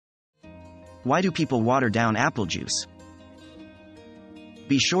Why do people water down apple juice?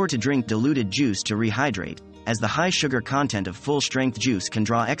 Be sure to drink diluted juice to rehydrate, as the high sugar content of full-strength juice can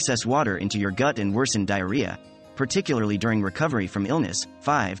draw excess water into your gut and worsen diarrhea, particularly during recovery from illness.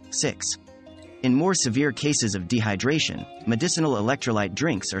 5, 6. In more severe cases of dehydration, medicinal electrolyte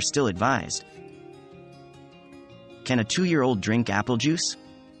drinks are still advised. Can a 2-year-old drink apple juice?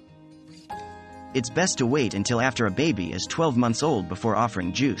 It's best to wait until after a baby is 12 months old before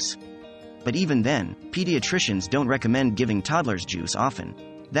offering juice. But even then, pediatricians don't recommend giving toddlers juice often.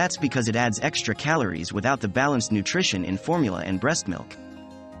 That's because it adds extra calories without the balanced nutrition in formula and breast milk.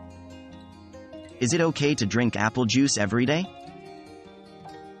 Is it okay to drink apple juice every day?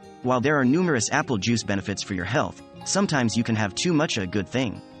 While there are numerous apple juice benefits for your health, sometimes you can have too much a good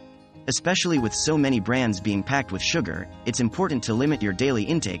thing. Especially with so many brands being packed with sugar, it's important to limit your daily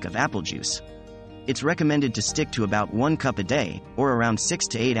intake of apple juice. It's recommended to stick to about 1 cup a day, or around 6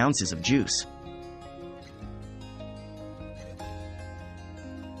 to 8 ounces of juice.